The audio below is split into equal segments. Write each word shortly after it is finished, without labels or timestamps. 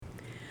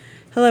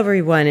Hello,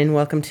 everyone, and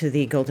welcome to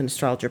the Golden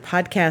Astrologer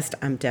Podcast.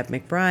 I'm Deb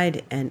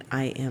McBride, and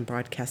I am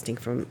broadcasting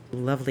from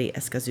lovely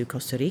Escazú,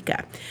 Costa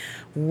Rica,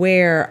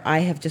 where I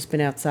have just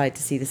been outside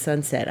to see the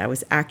sunset. I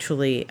was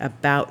actually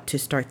about to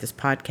start this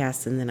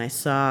podcast, and then I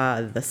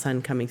saw the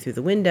sun coming through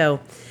the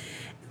window,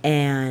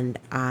 and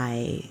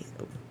I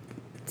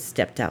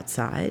stepped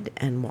outside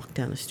and walked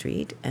down the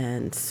street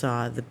and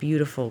saw the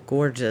beautiful,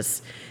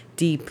 gorgeous,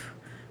 deep,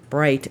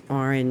 bright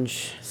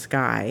orange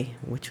sky,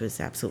 which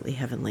was absolutely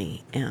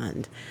heavenly.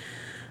 And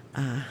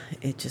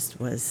it just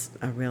was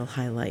a real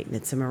highlight, and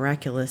it's a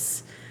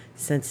miraculous,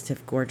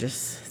 sensitive,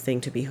 gorgeous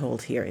thing to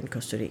behold here in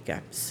Costa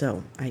Rica.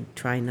 So I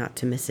try not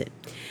to miss it.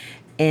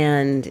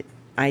 And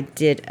I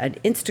did an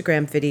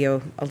Instagram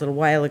video a little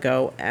while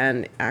ago,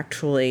 and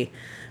actually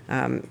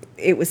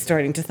it was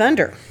starting to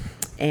thunder,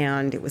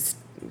 and it was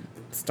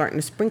starting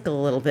to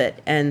sprinkle a little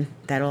bit, and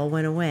that all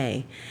went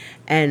away.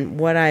 And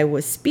what I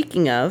was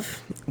speaking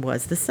of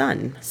was the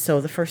sun. So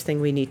the first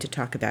thing we need to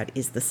talk about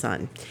is the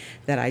sun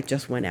that I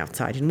just went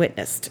outside and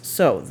witnessed.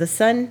 So the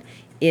sun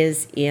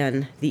is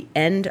in the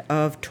end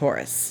of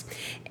Taurus.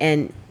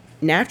 And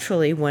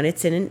naturally, when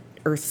it's in an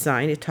earth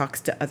sign, it talks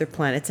to other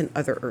planets and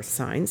other earth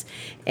signs.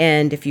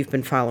 And if you've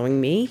been following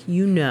me,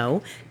 you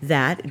know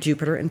that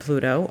Jupiter and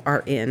Pluto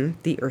are in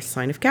the earth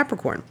sign of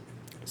Capricorn.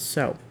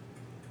 So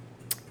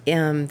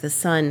the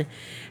sun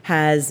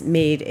has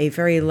made a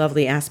very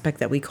lovely aspect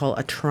that we call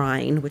a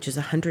trine, which is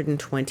a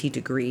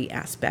 120-degree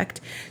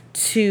aspect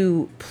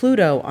to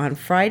Pluto on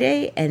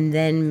Friday, and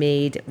then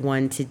made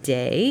one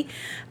today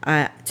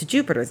to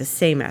Jupiter, the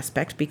same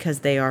aspect, because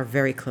they are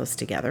very close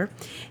together,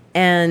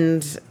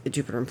 and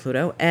Jupiter and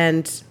Pluto.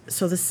 And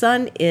so the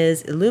sun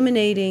is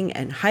illuminating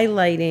and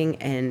highlighting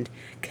and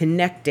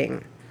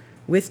connecting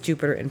with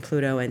Jupiter and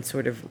Pluto and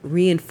sort of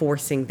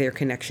reinforcing their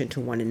connection to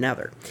one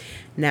another.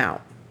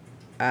 Now,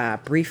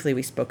 briefly,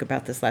 we spoke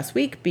about this last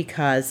week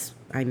because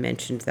I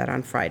mentioned that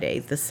on Friday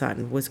the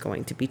sun was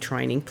going to be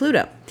trining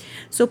Pluto.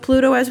 So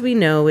Pluto, as we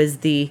know, is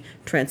the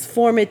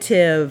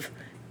transformative,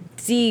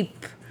 deep-rooted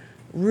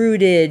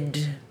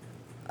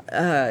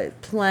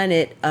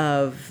planet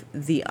of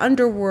the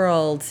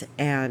underworld,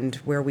 and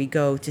where we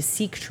go to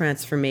seek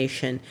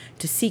transformation,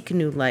 to seek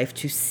new life,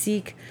 to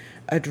seek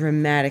a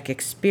dramatic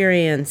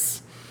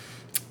experience.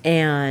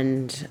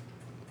 And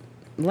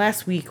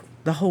last week,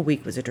 the whole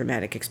week was a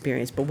dramatic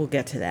experience, but we'll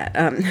get to that.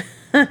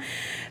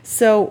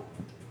 So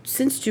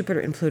since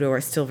Jupiter and Pluto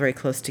are still very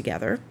close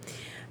together,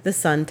 the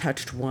sun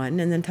touched one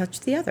and then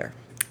touched the other.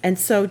 And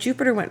so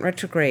Jupiter went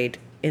retrograde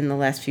in the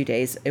last few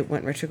days. It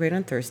went retrograde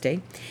on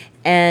Thursday.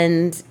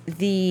 And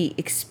the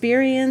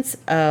experience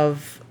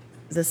of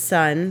the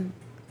sun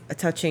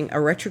touching a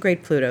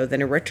retrograde Pluto,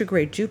 then a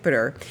retrograde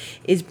Jupiter,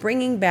 is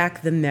bringing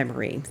back the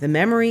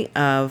memory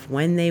of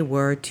when they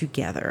were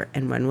together.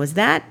 And when was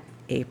that?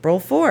 April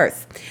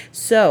 4th.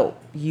 So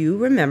you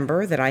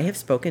remember that I have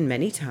spoken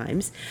many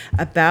times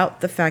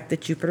about the fact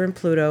that Jupiter and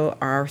Pluto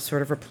are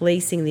sort of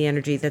replacing the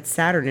energy that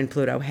Saturn and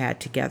Pluto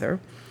had together.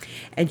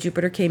 And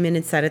Jupiter came in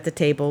and sat at the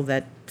table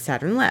that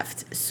Saturn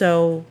left.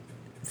 So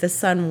the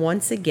sun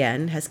once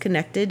again has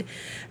connected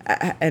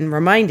and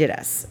reminded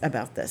us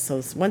about this.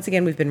 So once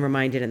again, we've been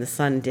reminded, and the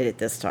sun did it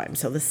this time.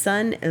 So the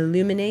sun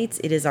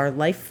illuminates. It is our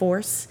life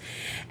force.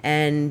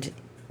 And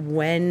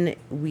when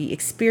we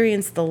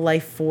experience the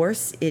life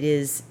force, it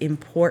is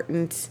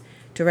important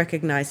to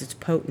recognize its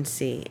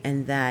potency,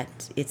 and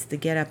that it's the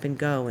get up and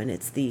go, and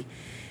it's the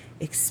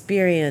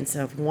experience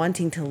of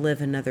wanting to live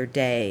another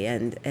day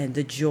and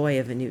the joy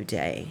of a new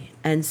day.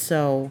 And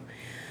so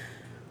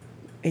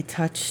it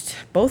touched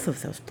both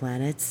of those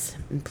planets,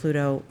 and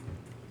Pluto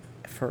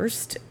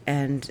first,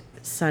 and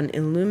sun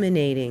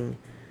illuminating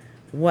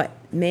what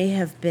may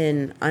have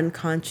been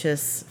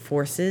unconscious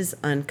forces,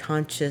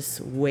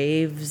 unconscious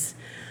waves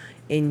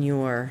in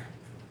your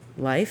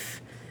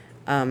life,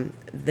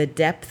 the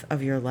depth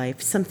of your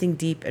life. Something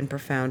deep and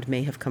profound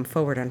may have come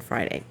forward on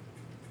Friday.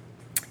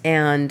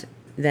 And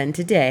then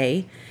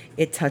today,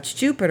 it touched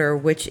Jupiter,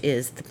 which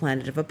is the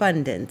planet of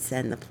abundance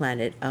and the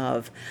planet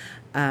of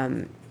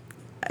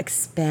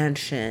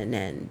expansion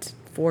and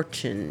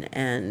fortune,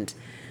 and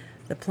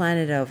the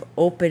planet of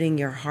opening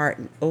your heart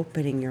and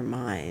opening your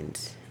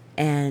mind.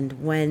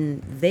 And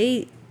when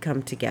they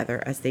come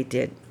together, as they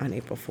did on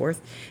April 4th,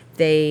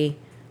 they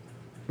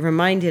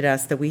reminded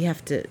us that we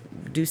have to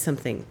do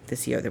something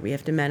this year, that we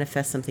have to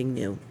manifest something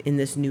new in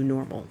this new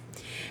normal.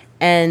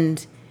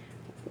 And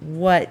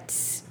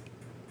what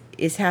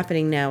is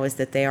happening now is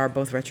that they are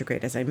both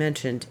retrograde, as I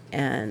mentioned,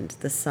 and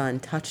the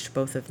sun touched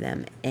both of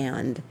them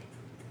and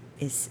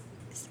is,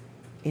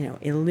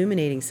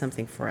 illuminating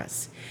something for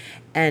us.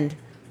 And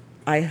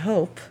I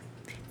hope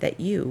that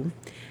you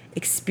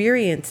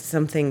experienced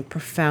something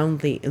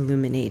profoundly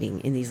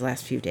illuminating in these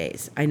last few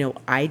days. I know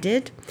I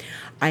did.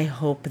 I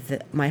hope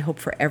that my hope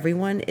for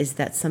everyone is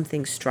that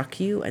something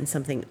struck you and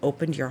something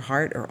opened your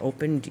heart or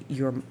opened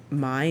your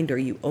mind, or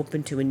you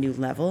opened to a new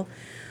level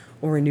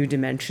or a new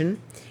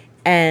dimension.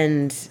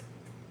 And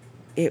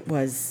it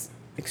was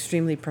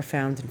extremely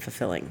profound and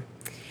fulfilling.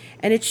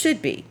 And it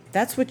should be.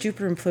 That's what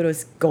Jupiter and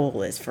Pluto's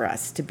goal is for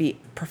us, to be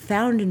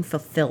profound and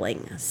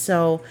fulfilling.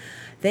 So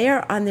they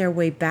are on their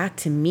way back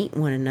to meet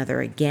one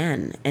another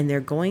again, and they're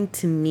going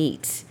to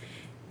meet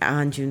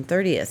on June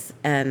 30th.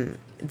 And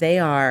they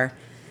are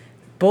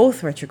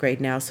both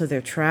retrograde now, so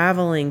they're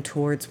traveling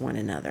towards one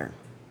another.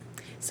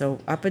 So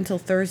up until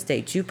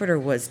Thursday, Jupiter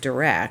was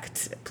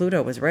direct,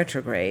 Pluto was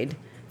retrograde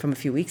from a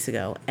few weeks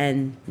ago,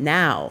 and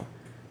now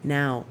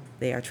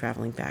they are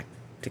traveling back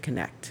to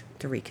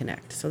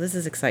reconnect. So this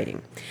is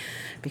exciting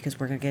because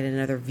we're going to get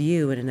another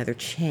view and another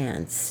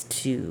chance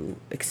to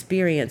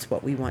experience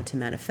what we want to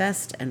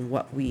manifest and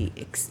what we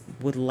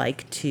would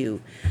like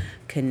to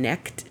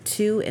connect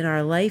to in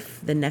our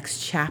life, the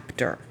next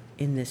chapter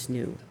in this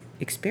new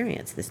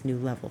experience, this new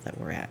level that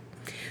we're at.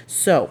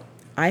 So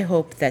I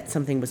hope that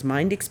something was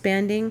mind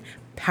expanding,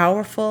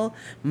 powerful,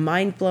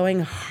 mind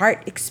blowing,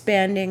 heart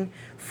expanding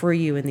for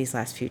you in these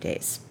last few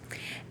days.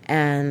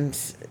 And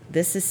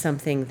this is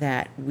something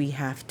that we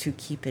have to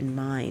keep in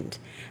mind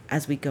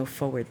as we go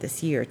forward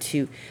this year,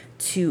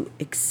 to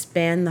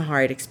expand the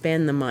heart,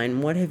 expand the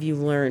mind. What have you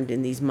learned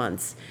in these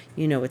months?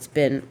 It's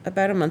been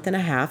about a month and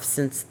a half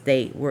since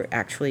they were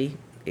actually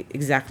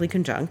exactly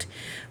conjunct,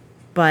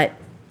 but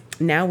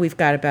now we've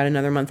got about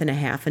another month and a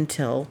half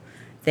until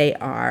they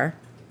are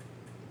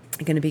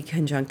going to be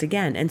conjunct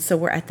again. And so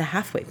we're at the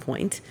halfway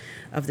point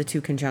of the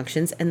two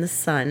conjunctions, and the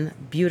sun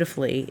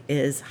beautifully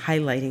is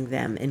highlighting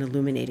them and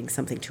illuminating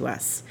something to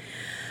us.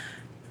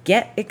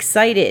 Get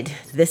excited.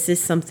 This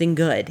is something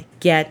good.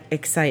 Get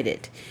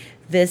excited.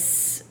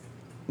 This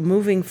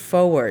moving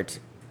forward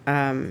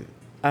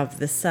of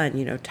the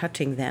sun,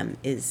 touching them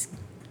is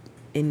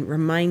in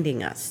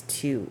reminding us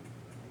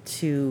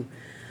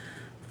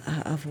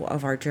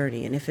of our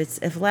journey. And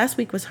if last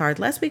week was hard,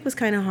 last week was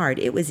kind of hard.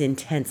 It was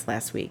intense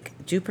last week.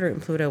 Jupiter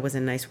and Pluto was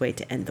a nice way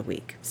to end the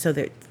week. So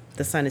the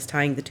sun is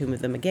tying the two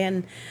of them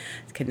again,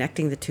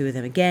 connecting the two of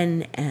them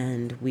again,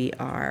 and we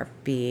are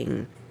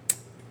being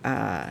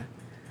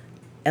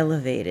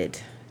elevated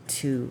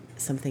to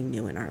something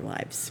new in our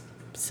lives.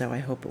 So I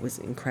hope it was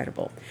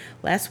incredible.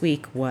 Last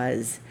week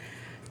was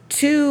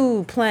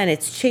 2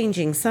 planets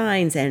changing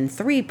signs and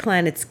 3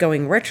 planets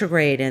going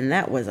retrograde, and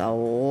that was a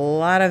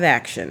lot of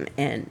action.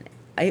 And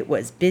it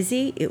was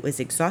busy, it was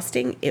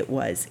exhausting, it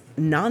was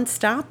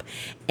nonstop,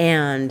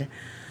 and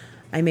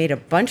I made a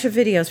bunch of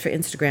videos for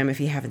Instagram if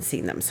you haven't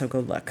seen them, so go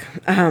look.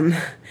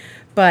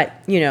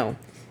 But,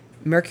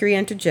 Mercury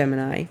entered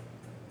Gemini,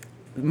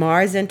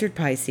 Mars entered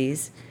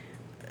Pisces,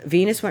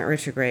 Venus went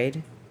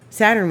retrograde,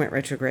 Saturn went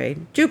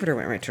retrograde, Jupiter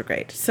went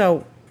retrograde.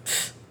 So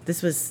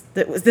this was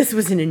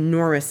an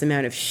enormous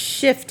amount of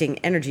shifting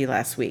energy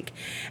last week.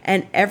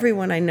 And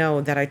everyone I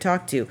know that I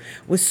talked to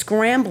was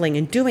scrambling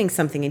and doing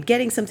something and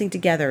getting something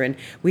together. And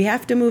we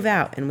have to move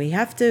out, and we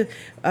have to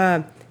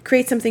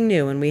create something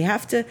new, and we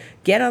have to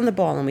get on the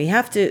ball, and we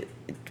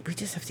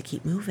just have to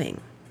keep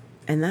moving.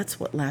 And that's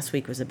what last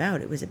week was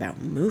about. It was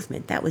about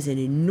movement. That was an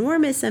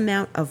enormous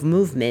amount of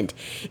movement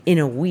in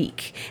a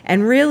week.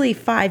 And really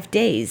 5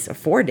 days or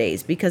 4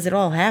 days, because it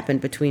all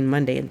happened between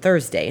Monday and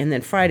Thursday. And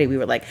then Friday we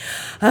were like,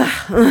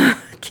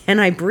 can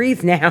I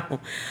breathe now?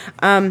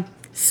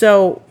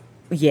 So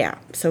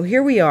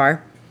here we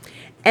are.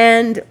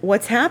 And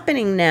what's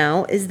happening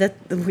now is that,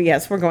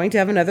 yes, we're going to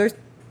have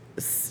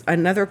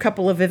another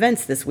couple of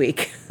events this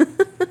week.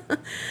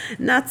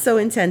 Not so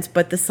intense,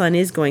 but the sun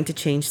is going to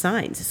change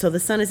signs. So the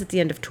sun is at the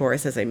end of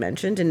Taurus, as I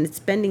mentioned, and it's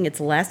spending its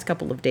last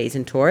couple of days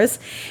in Taurus,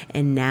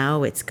 and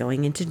now it's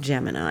going into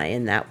Gemini,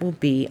 and that will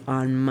be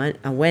on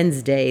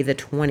Wednesday, the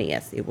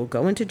 20th. It will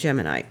go into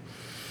Gemini.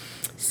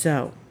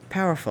 So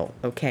powerful,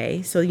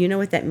 okay? So you know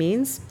what that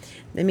means?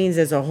 That means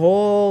there's a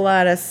whole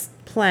lot of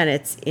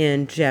planets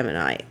in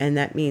Gemini, and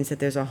that means that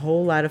there's a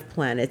whole lot of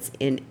planets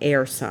in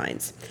air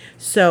signs.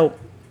 So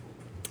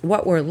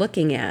what we're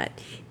looking at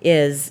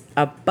is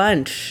a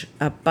bunch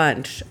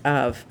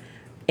of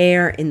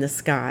air in the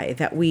sky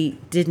that we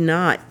did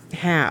not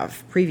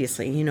have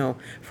previously.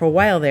 For a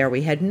while there,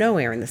 we had no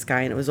air in the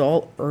sky, and it was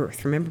all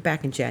Earth. Remember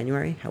back in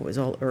January how it was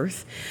all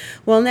Earth?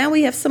 Well, now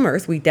we have some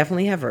Earth. We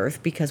definitely have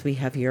Earth because we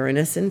have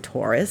Uranus in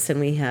Taurus, and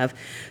we have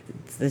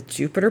the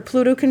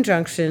Jupiter-Pluto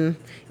conjunction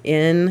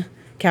in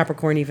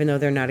Capricorn, even though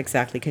they're not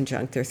exactly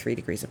conjunct. They're 3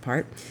 degrees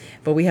apart.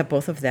 But we have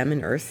both of them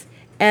in Earth.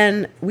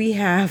 And we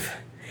have,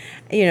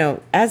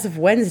 as of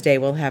Wednesday,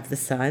 we'll have the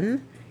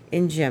sun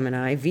in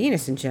Gemini,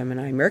 Venus in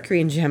Gemini, Mercury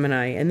in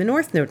Gemini, and the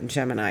North Node in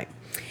Gemini.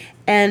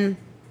 And,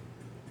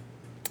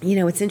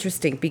 it's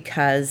interesting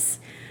because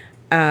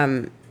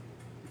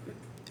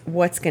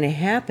what's going to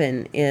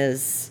happen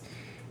is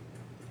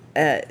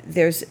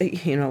there's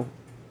going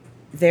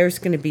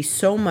to be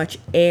so much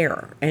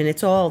air, and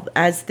it's all,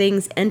 as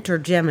things enter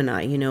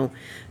Gemini,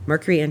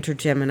 Mercury entered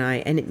Gemini,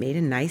 and it made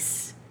a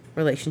nice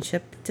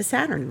relationship to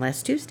Saturn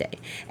last Tuesday.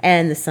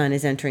 And the sun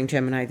is entering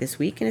Gemini this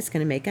week, and it's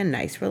going to make a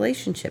nice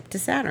relationship to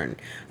Saturn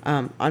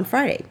on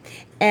Friday.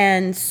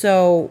 And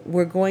so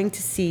we're going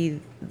to see,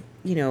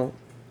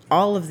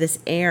 all of this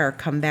air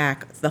come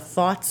back. The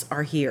thoughts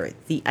are here.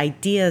 The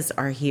ideas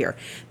are here.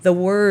 The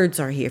words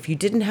are here. If you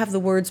didn't have the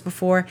words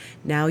before,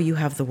 now you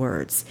have the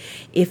words.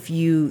 If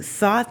you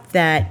thought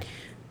that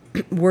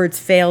words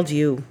failed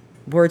you,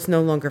 words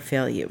no longer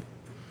fail you.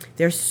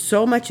 There's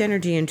so much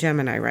energy in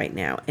Gemini right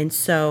now. And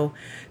so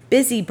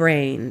busy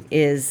brain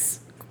is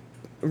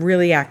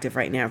really active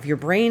right now. If your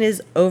brain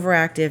is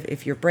overactive,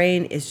 if your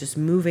brain is just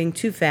moving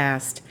too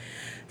fast,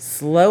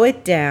 slow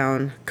it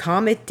down,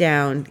 calm it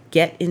down,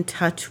 get in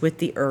touch with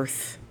the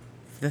earth,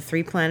 the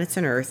 3 planets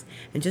on earth,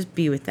 and just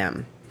be with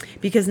them.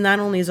 Because not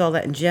only is all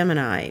that in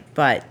Gemini,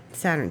 but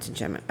Saturn's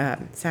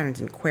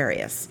in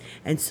Aquarius.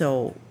 And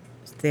so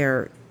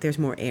there's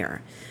more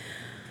air.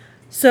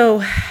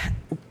 So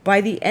by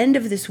the end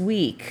of this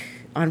week,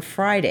 on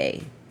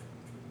Friday,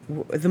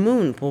 the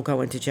moon will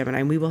go into Gemini,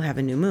 and we will have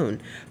a new moon.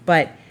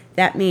 But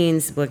that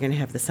means we're going to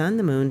have the sun,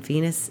 the moon,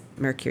 Venus,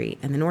 Mercury,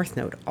 and the North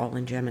Node all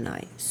in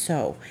Gemini.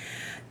 So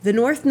the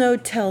North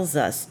Node tells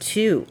us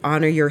to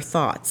honor your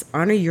thoughts,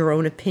 honor your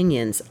own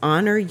opinions,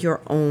 honor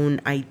your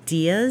own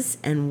ideas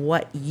and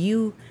what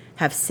you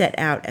have set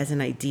out as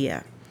an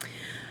idea.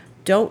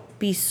 Don't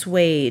be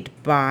swayed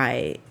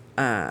by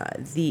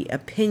the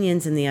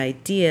opinions and the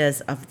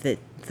ideas of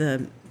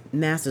the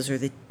masses or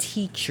the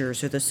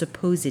teachers or the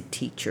supposed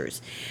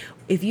teachers.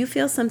 If you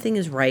feel something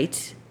is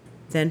right,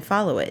 then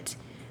follow it.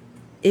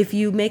 If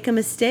you make a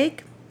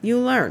mistake, you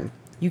learn,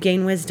 you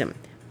gain wisdom.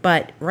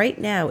 But right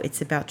now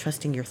it's about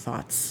trusting your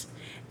thoughts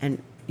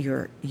and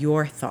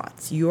your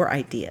thoughts, your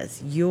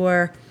ideas,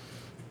 and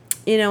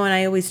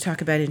I always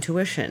talk about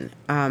intuition.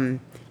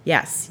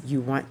 Yes,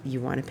 you want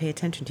to pay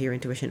attention to your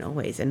intuition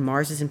always. And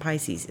Mars is in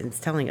Pisces, and it's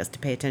telling us to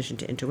pay attention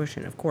to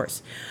intuition, of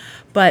course.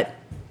 But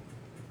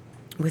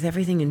with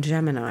everything in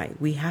Gemini,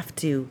 we have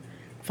to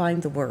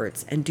find the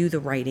words and do the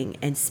writing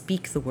and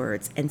speak the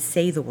words and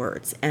say the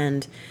words.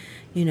 And,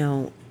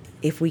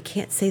 if we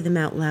can't say them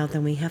out loud,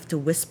 then we have to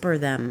whisper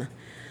them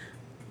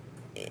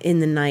in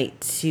the night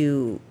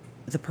to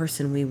the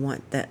person we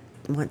want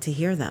to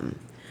hear them.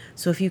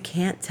 So if you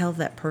can't tell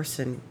that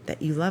person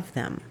that you love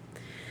them,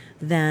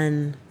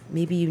 then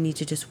maybe you need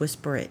to just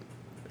whisper it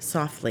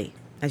softly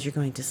as you're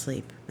going to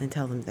sleep and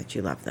tell them that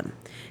you love them.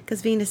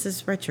 Because Venus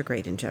is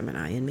retrograde in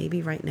Gemini, and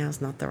maybe right now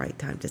is not the right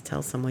time to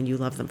tell someone you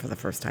love them for the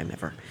first time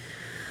ever.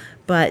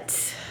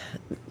 But,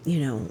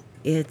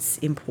 it's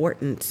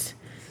important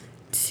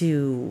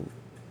to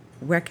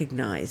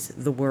recognize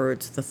the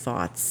words, the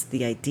thoughts,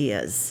 the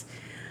ideas,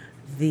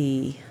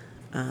 the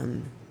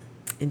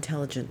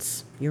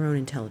intelligence, your own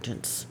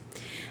intelligence.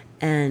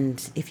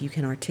 And if you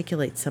can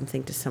articulate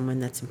something to someone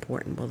that's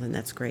important, well, then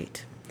that's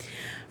great.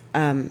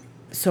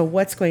 So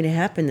what's going to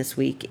happen this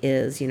week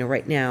is,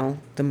 right now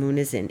the moon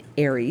is in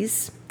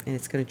Aries, and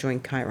it's going to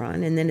join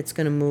Chiron, and then it's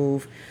going to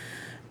move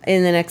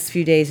in the next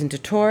few days into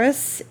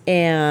Taurus,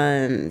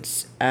 and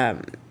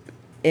then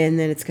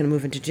it's going to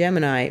move into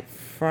Gemini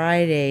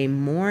Friday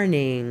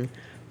morning,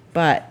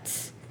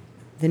 but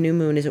the new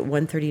moon is at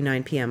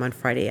 1:39 p.m. on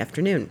Friday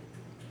afternoon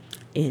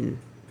in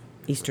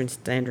Eastern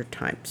Standard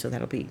Time, so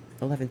that'll be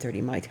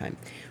 11:30 my time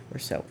or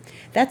so.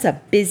 That's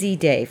a busy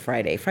day,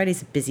 Friday.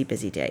 Friday's a busy,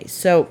 busy day.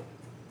 So,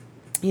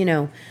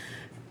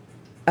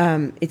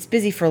 it's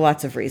busy for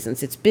lots of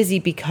reasons. It's busy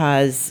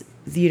because,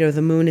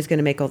 the moon is going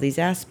to make all these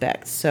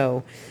aspects.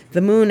 So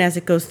the moon, as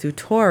it goes through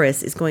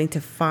Taurus, is going to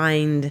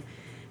find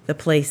the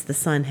place the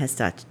sun has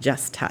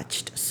just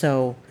touched.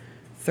 So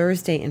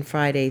Thursday and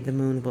Friday, the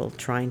moon will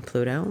trine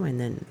Pluto and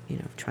then,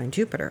 trine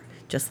Jupiter,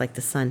 just like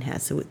the sun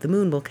has. So the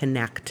moon will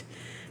connect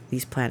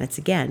these planets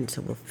again.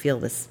 So we'll feel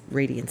this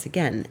radiance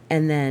again.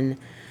 And then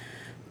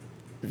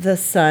the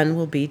sun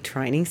will be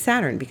trining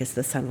Saturn because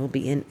the sun will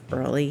be in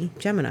early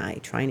Gemini,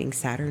 trining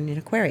Saturn in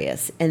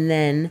Aquarius. And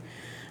then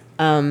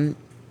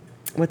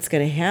what's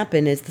going to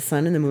happen is the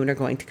sun and the moon are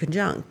going to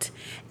conjunct.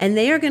 And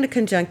they are going to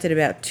conjunct at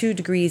about 2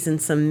 degrees and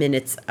some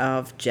minutes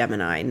of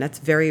Gemini. And that's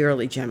very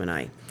early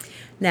Gemini.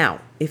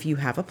 Now, if you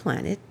have a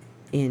planet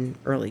in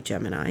early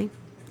Gemini,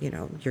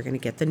 you're going to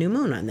get the new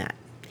moon on that.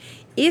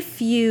 If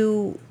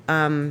you,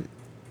 have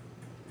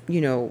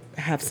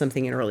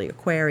something in early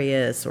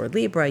Aquarius or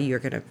Libra, you're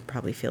going to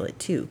probably feel it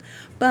too.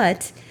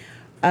 But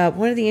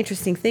one of the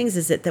interesting things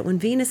is that when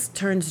Venus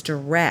turns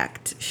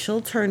direct,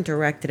 she'll turn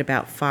direct at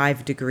about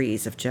 5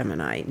 degrees of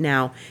Gemini.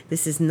 Now,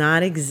 this is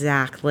not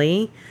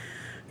exactly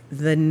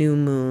the new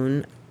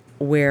moon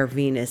where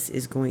Venus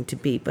is going to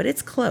be, but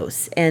it's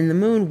close. And the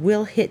moon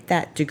will hit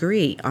that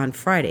degree on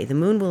Friday. The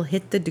moon will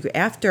hit the degree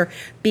after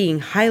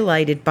being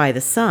highlighted by the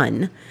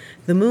sun.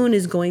 The moon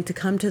is going to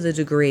come to the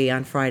degree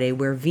on Friday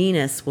where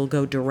Venus will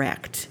go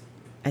direct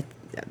at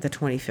the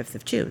 25th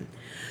of June.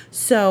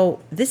 So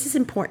this is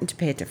important to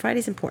pay attention.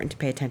 Friday's important to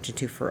pay attention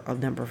to for a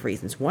number of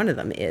reasons. One of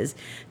them is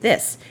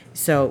this.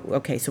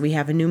 So we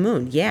have a new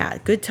moon. Yeah,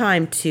 good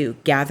time to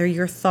gather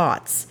your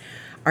thoughts,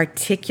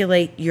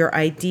 articulate your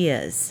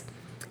ideas,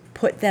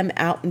 put them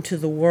out into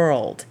the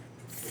world,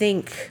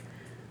 think,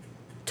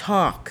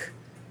 talk,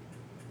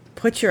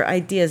 put your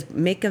ideas,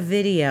 make a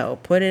video,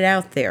 put it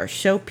out there,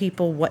 show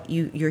people what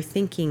you're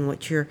thinking,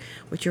 what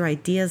your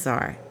ideas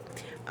are.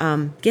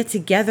 Get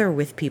together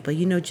with people.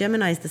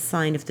 Gemini is the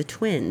sign of the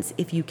twins.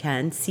 If you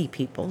can see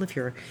people, if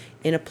you're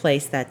in a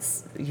place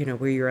that's,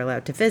 where you're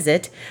allowed to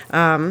visit,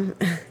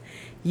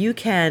 you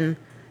can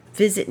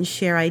visit and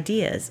share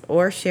ideas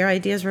or share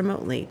ideas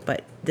remotely.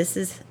 But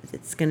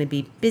it's going to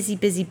be busy,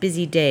 busy,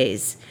 busy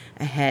days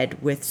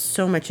ahead with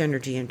so much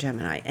energy in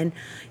Gemini. And,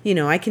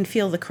 I can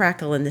feel the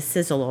crackle and the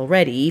sizzle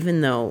already,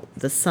 even though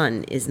the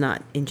sun is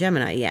not in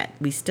Gemini yet.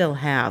 We still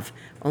have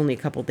only a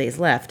couple days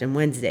left, and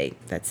Wednesday,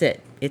 that's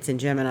it. It's in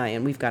Gemini,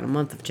 and we've got a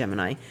month of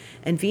Gemini.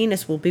 And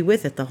Venus will be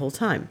with it the whole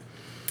time.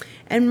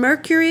 And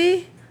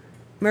Mercury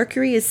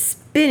is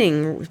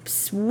spinning,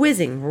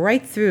 whizzing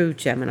right through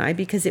Gemini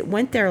because it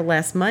went there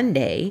last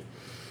Monday,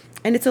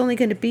 and it's only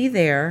going to be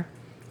there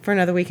for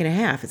another week and a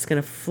half. It's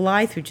going to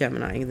fly through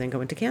Gemini and then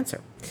go into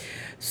Cancer.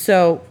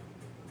 So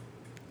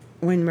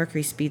when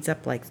Mercury speeds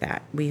up like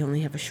that, we only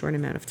have a short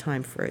amount of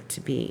time for it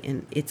to be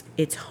in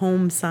its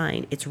home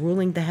sign. It's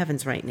ruling the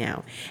heavens right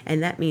now,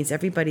 and that means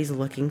everybody's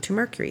looking to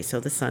Mercury. So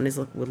the sun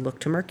will look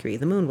to Mercury,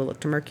 the moon will look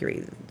to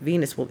Mercury,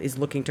 Venus is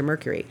looking to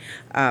Mercury.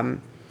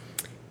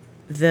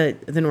 The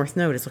North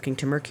Node is looking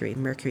to Mercury.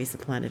 Mercury is the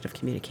planet of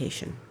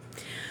communication.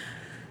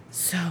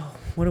 So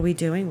what are we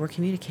doing? We're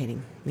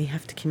communicating. We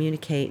have to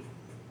communicate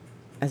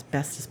as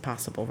best as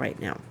possible right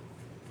now.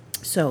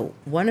 So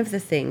one of the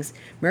things,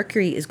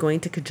 Mercury is going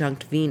to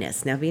conjunct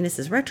Venus. Now, Venus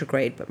is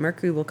retrograde, but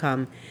Mercury will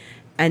come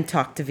and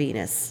talk to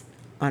Venus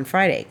on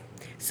Friday.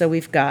 So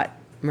we've got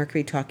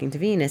Mercury talking to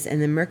Venus,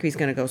 and then Mercury's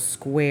going to go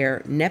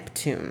square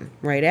Neptune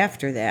right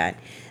after that,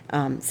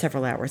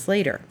 several hours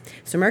later.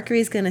 So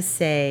Mercury's going to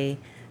say,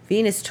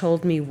 Venus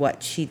told me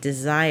what she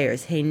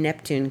desires. Hey,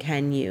 Neptune,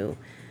 can you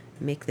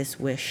make this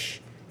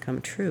wish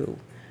come true?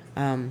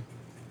 And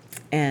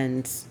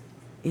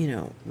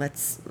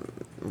let's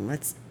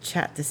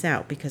chat this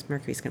out, because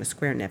Mercury's going to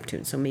square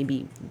Neptune. So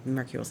maybe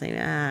Mercury will say,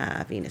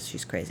 Venus,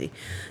 she's crazy,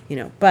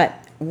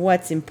 But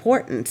what's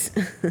important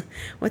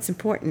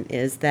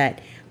is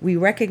that we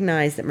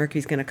recognize that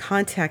Mercury's going to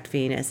contact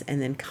Venus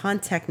and then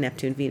contact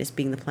Neptune, Venus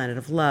being the planet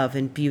of love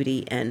and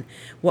beauty and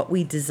what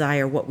we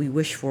desire, what we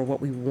wish for,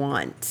 what we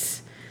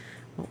want,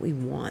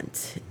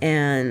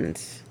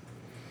 and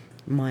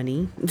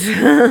money.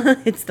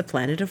 It's the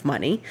planet of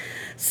money.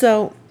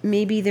 So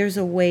maybe there's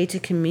a way to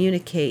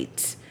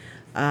communicate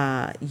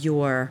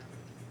your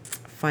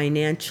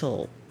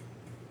financial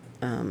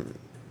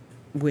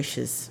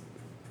wishes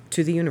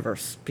to the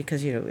universe,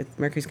 because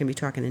Mercury's going to be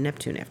talking to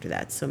Neptune after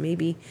that. So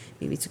maybe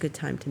it's a good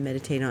time to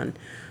meditate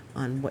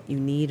on what you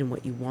need and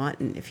what you want.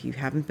 And if you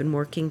haven't been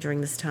working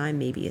during this time,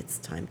 maybe it's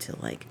time to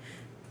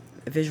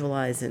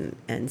visualize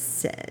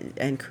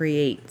and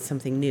create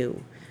something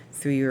new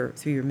through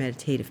your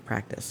meditative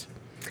practice.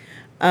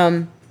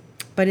 But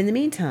in the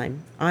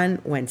meantime, on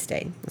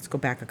Wednesday, let's go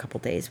back a couple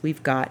days,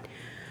 we've got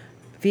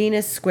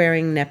Venus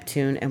squaring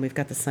Neptune, and we've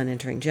got the sun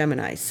entering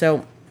Gemini.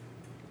 So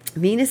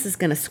Venus is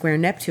going to square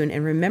Neptune,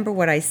 and remember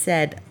what I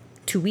said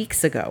 2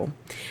 weeks ago,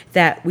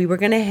 that we were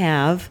going to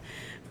have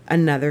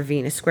another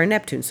Venus square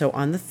Neptune. So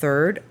on the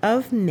 3rd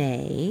of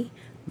May,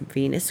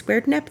 Venus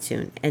squared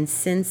Neptune, and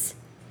since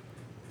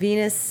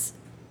Venus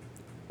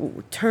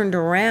turned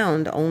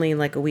around only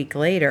like a week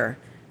later,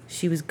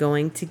 she was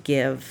going to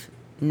give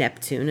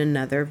Neptune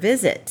another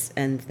visit,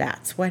 and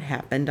that's what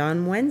happened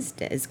on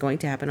Wednesday, is going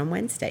to happen on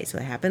Wednesday. So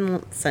it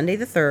happened Sunday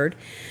the 3rd,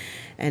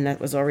 and that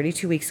was already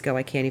 2 weeks ago.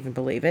 I can't even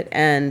believe it.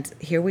 And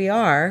here we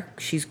are.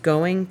 She's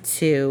going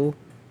to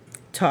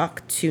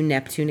talk to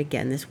Neptune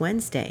again this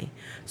Wednesday.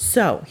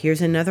 So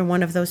here's another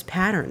one of those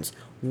patterns.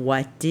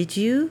 What did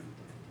you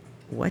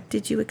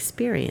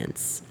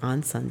experience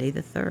on Sunday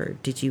the 3rd?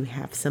 Did you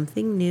have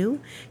something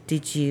new?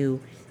 Did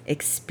you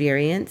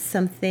experience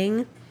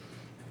something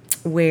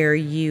where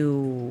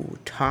you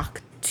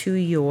talked to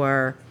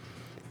your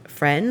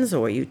friends,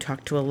 or you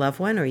talked to a loved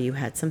one, or you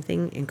had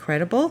something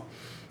incredible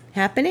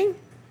happening?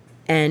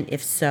 And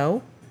if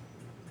so,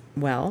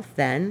 well,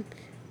 then,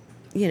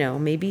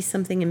 maybe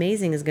something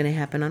amazing is going to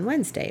happen on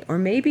Wednesday. Or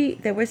maybe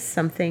there was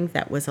something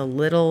that was a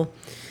little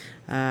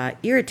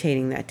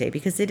irritating that day,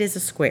 because it is a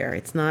square.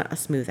 It's not a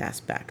smooth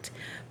aspect.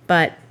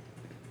 But,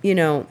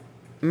 the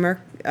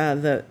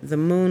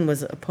moon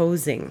was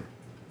opposing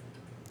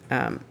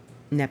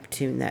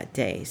Neptune that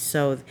day.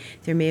 So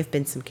there may have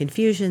been some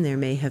confusion. There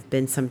may have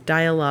been some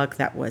dialogue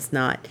that was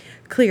not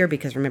clear,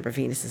 because remember,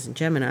 Venus is in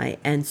Gemini.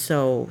 And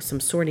so some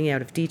sorting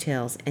out of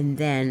details. And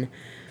then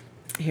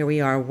here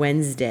we are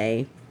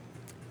Wednesday.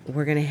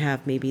 We're going to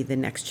have maybe the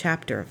next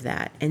chapter of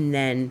that. And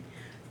then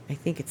I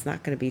think it's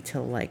not going to be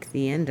till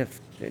the end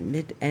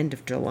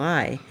of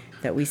July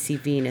that we see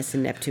Venus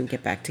and Neptune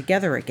get back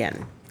together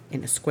again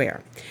in a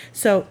square.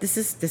 So this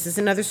is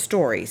another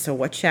story. So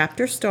what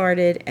chapter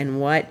started and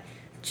what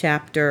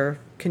chapter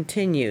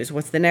continues?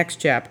 What's the next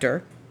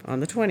chapter on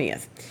the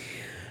 20th?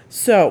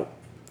 So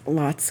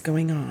lots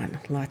going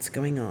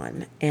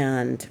on.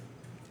 And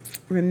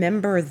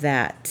remember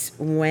that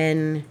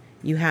when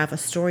you have a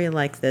story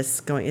like this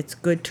going, it's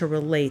good to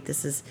relate.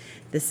 This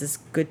is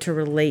good to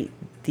relate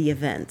the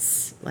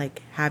events.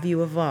 Like, have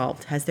you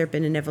evolved? Has there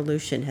been an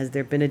evolution? Has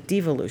there been a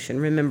devolution?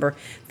 Remember,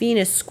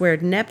 Venus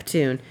squared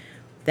Neptune,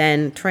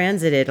 then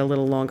transited a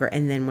little longer,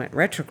 and then went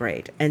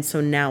retrograde. And so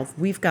now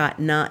we've got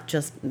not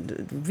just,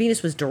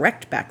 Venus was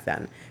direct back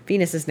then.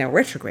 Venus is now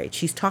retrograde.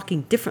 She's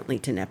talking differently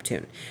to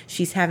Neptune.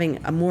 She's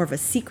having a more of a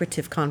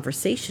secretive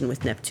conversation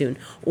with Neptune,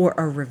 or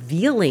a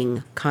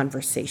revealing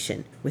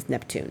conversation with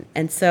Neptune.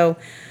 And so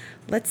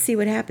let's see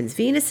what happens.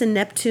 Venus and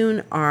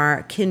Neptune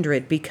are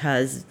kindred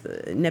because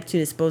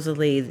Neptune is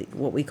supposedly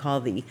what we call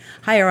the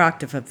higher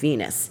octave of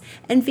Venus.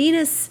 And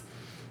Venus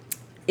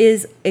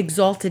is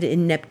exalted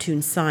in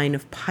Neptune's sign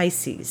of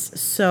Pisces.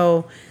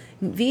 So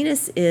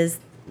Venus is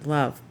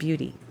love,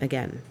 beauty,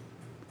 again,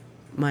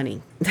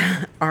 money,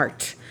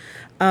 art.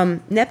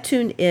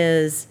 Neptune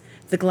is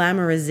the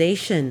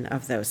glamorization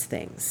of those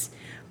things.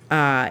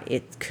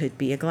 It could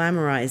be a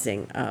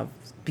glamorizing of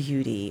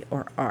beauty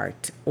or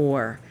art,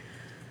 or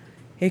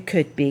it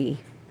could be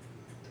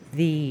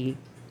the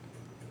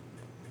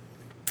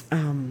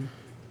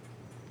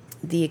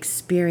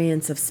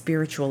experience of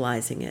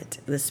spiritualizing it,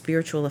 the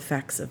spiritual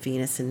effects of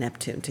Venus and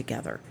Neptune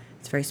together.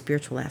 It's a very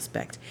spiritual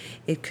aspect.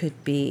 It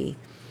could be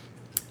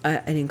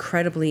an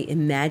incredibly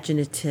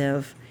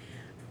imaginative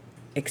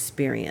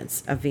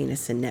experience of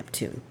Venus and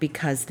Neptune,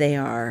 because they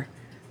are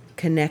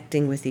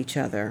connecting with each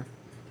other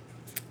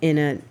in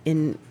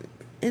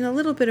a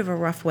little bit of a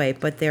rough way,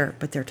 but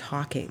they're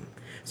talking.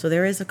 So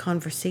there is a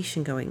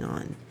conversation going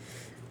on.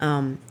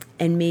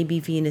 And maybe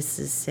Venus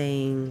is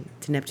saying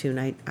to Neptune,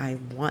 I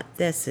want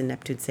this, and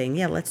Neptune's saying,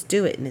 yeah, let's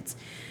do it.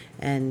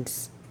 And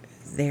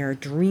they're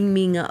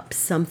dreaming up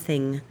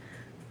something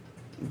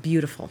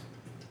beautiful,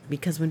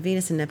 because when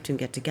Venus and Neptune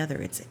get together,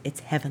 it's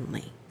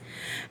heavenly.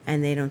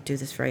 And they don't do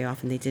this very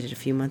often. They did it a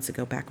few months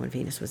ago, back when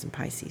Venus was in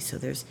Pisces. So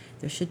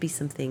there should be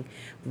something,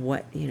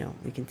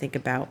 we can think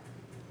about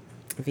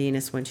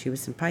Venus when she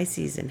was in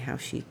Pisces and how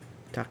she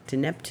talked to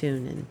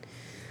Neptune, and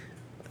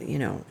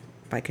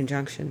by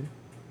conjunction.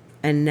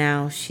 And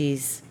now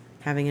she's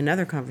having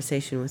another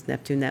conversation with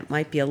Neptune that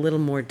might be a little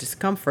more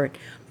discomfort,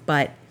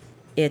 but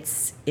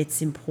it's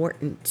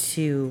important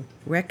to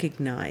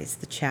recognize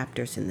the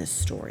chapters in this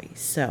story.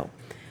 So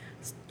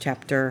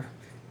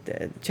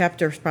the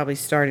chapter probably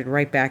started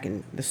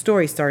the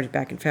story started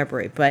back in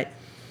February, but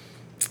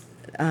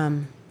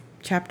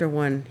chapter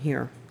 1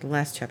 here, the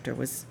last chapter,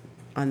 was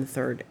on the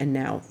 3rd, and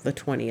now the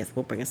 20th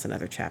will bring us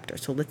another chapter.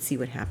 So let's see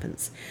what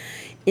happens.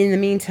 In the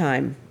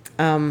meantime,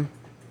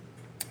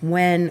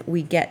 when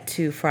we get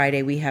to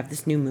Friday, we have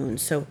this new moon.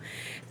 So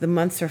the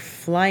months are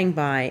flying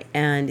by,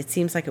 and it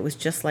seems like it was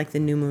just like the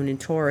new moon in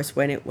Taurus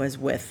when it was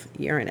with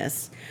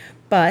Uranus.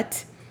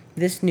 But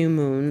this new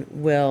moon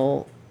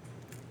will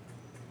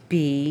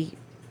be,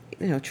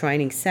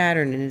 trining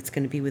Saturn, and it's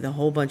going to be with a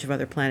whole bunch of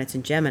other planets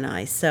in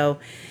Gemini. So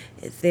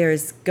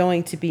there's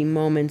going to be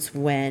moments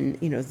when,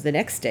 the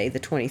next day, the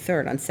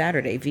 23rd, on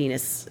Saturday,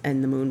 Venus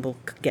and the moon will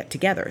get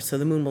together. So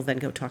the moon will then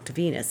go talk to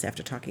Venus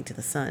after talking to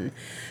the sun.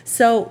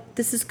 So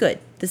this is good.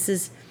 This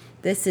is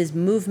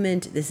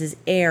movement. This is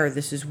air.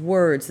 This is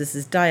words. This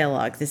is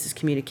dialogue. This is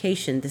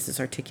communication. This is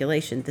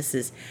articulation. This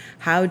is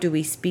how do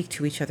we speak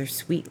to each other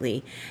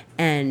sweetly,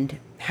 and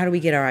how do we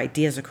get our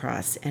ideas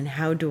across, and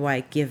how do I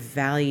give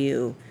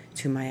value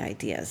to my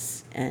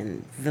ideas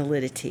and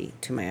validity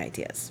to my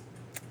ideas.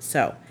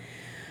 So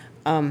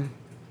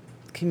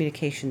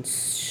communication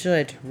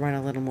should run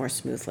a little more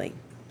smoothly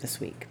this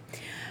week.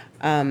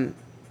 And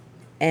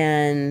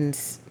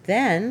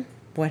then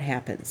what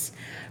happens?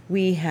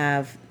 We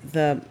have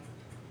the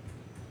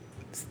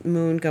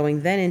moon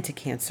going then into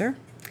Cancer,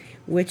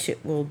 which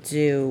it will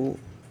do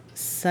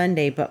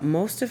Sunday, but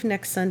most of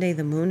next Sunday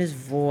the moon is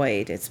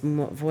void. It's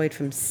void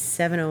from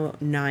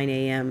 7:09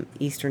 a.m.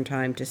 Eastern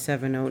time to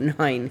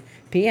 7:09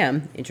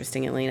 p.m.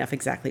 Interestingly enough,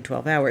 exactly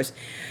 12 hours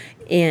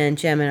in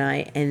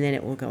Gemini, and then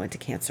it will go into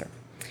Cancer.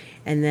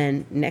 And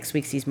then next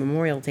week sees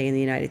Memorial Day in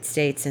the United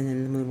States, and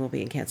then the moon will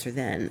be in Cancer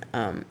then,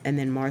 and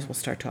then Mars will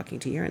start talking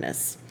to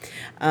Uranus.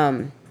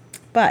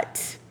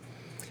 But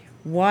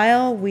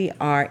while we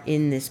are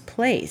in this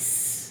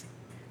place,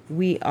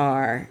 we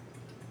are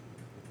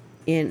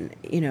in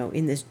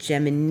this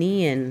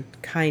Geminian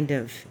kind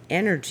of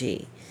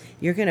energy.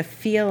 You're going to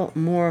feel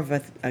more of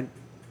a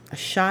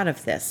shot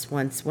of this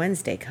once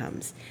Wednesday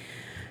comes.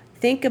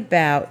 Think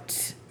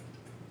about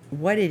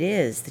what it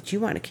is that you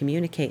want to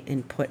communicate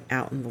and put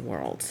out in the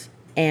world.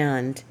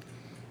 And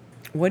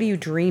what are you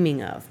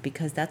dreaming of?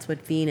 Because that's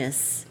what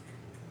Venus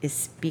is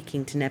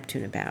speaking to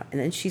Neptune about. And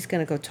then she's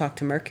going to go talk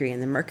to Mercury,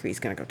 and then Mercury's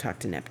going to go talk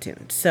to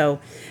Neptune. So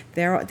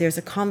there's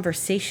a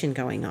conversation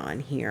going on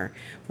here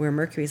where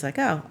Mercury's like,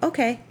 oh,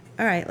 okay,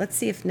 all right, let's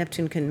see if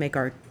Neptune can make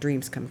our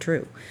dreams come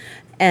true.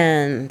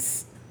 And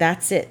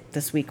that's it.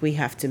 This week we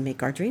have to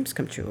make our dreams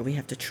come true, or we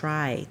have to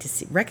try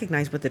to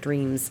recognize what the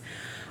dreams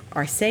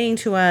are saying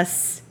to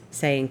us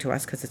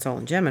because it's all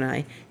in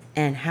Gemini,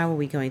 and how are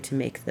we going to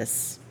make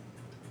this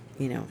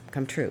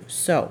come true.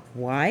 So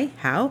why?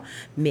 How?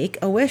 Make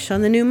a wish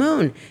on the new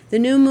moon. The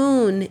new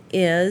moon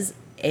is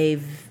a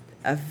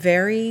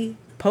very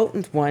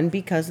potent one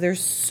because there's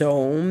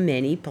so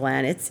many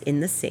planets in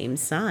the same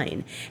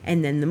sign.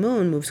 And then the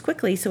moon moves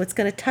quickly, so it's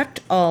going to touch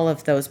all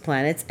of those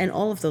planets and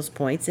all of those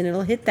points, and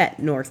it'll hit that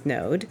north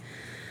node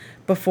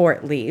before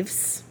it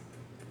leaves.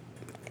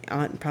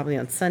 Probably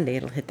on Sunday,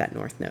 it'll hit that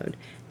north node.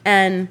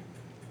 And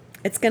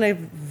it's going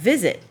to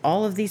visit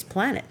all of these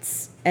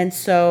planets. And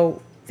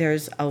so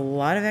there's a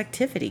lot of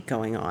activity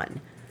going on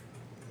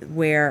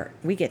where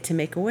we get to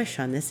make a wish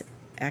on this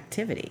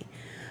activity.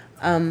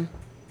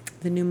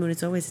 The new moon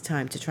is always a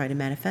time to try to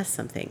manifest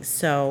something.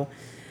 So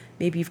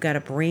maybe you've got a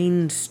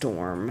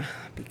brainstorm,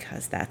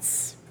 because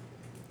that's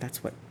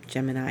what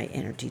Gemini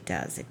energy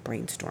does. It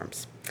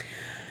brainstorms.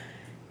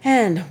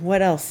 And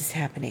what else is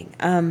happening?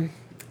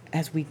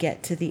 As we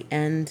get to the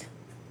end,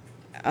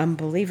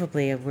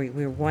 unbelievably,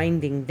 we're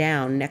winding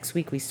down. Next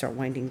week we start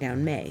winding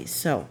down May.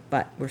 So,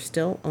 but we're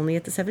still only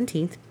at the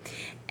 17th.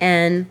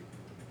 And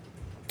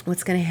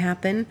what's going to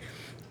happen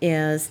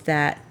is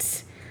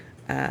that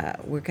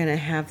we're going to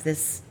have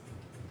this,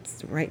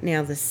 right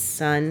now, the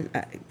sun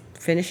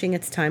finishing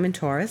its time in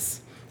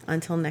Taurus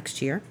until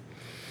next year.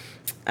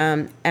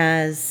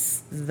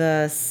 As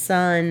the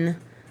sun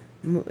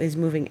is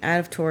moving out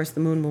of Taurus,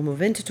 the moon will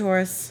move into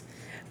Taurus,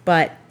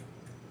 but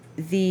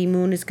the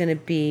moon is going to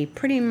be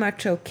pretty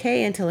much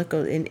okay until it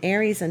goes in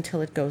Aries,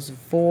 until it goes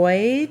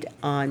void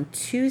on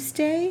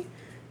Tuesday,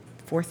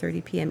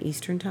 4:30 p.m.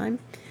 Eastern time.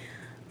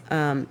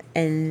 And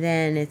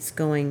then it's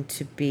going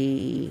to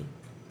be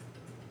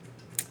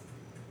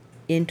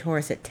in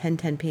Taurus at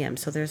 10:10 p.m.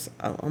 So there's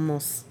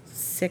almost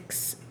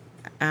 6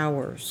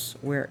 hours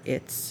where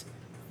it's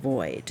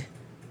void.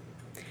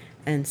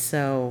 And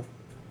so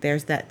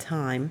there's that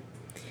time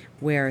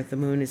where the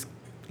moon is,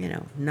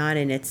 not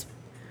at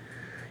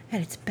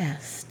its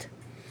best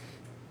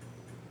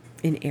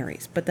in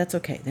Aries. But that's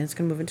okay. Then it's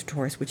going to move into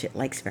Taurus, which it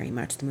likes very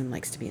much. The moon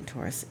likes to be in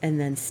Taurus. And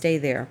then stay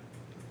there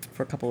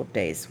for a couple of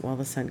days while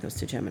the sun goes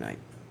to Gemini.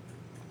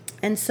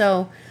 And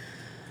so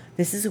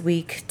this is a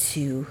week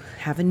to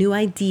have a new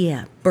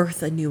idea,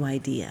 birth a new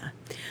idea,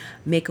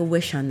 make a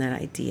wish on that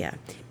idea,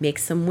 make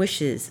some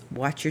wishes,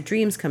 watch your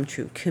dreams come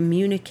true,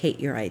 communicate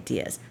your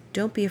ideas.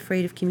 Don't be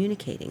afraid of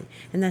communicating.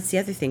 And that's the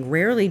other thing.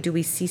 Rarely do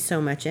we see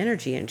so much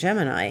energy in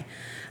Gemini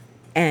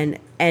and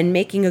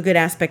making a good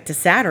aspect to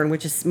Saturn,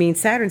 which means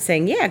Saturn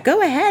saying, yeah,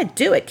 go ahead,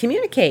 do it,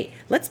 communicate.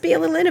 Let's be a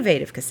little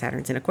innovative, because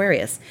Saturn's in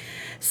Aquarius.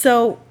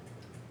 So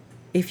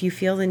if you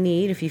feel the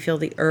need, if you feel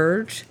the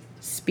urge,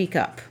 speak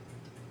up,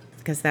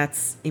 because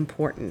that's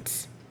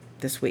important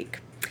this week.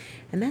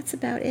 And that's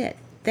about it.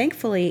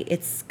 Thankfully,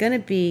 it's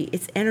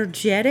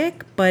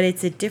energetic, but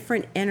it's a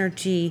different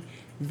energy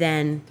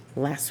than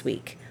last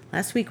week.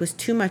 Last week was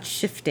too much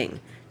shifting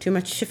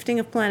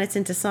of planets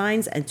into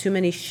signs and too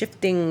many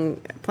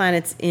shifting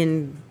planets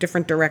in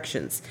different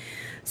directions.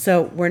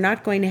 So we're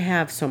not going to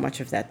have so much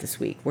of that this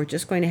week. We're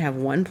just going to have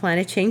one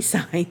planet change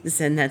signs,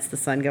 and that's the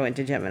sun go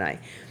into Gemini.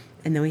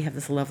 And then we have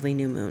this lovely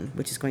new moon,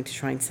 which is going to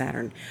trine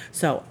Saturn.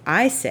 So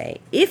I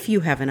say, if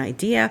you have an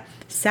idea,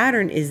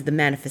 Saturn is the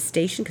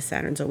manifestation, because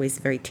Saturn's always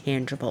very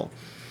tangible.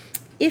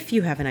 If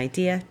you have an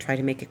idea, try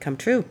to make it come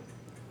true.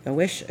 A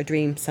wish, a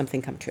dream,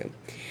 something come true.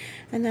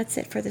 And that's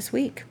it for this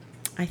week.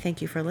 I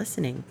thank you for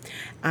listening.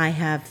 I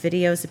have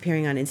videos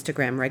appearing on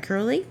Instagram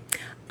regularly.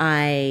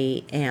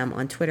 I am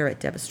on Twitter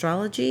at Deb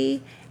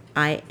Astrology.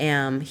 I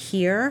am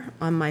here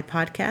on my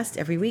podcast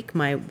every week.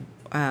 My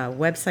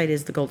website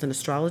is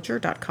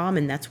thegoldenastrologer.com,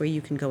 and that's where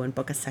you can go and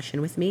book a session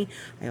with me.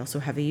 I also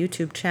have a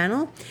YouTube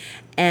channel,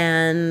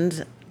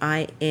 and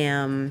I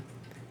am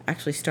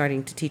actually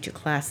starting to teach a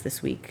class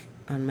this week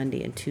on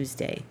Monday and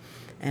Tuesday,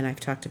 and I've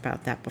talked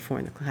about that before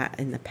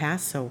in the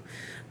past. So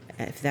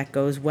if that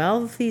goes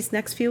well these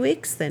next few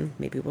weeks, then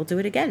maybe we'll do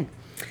it again.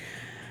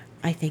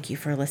 I thank you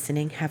for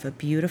listening. Have a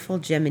beautiful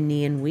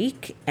Geminian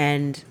week,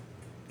 and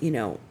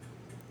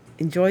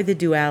enjoy the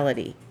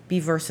duality.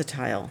 Be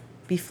versatile.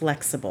 Be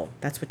flexible.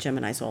 That's what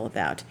Gemini's all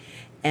about.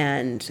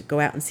 And go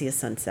out and see a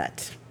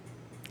sunset.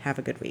 Have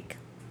a good week.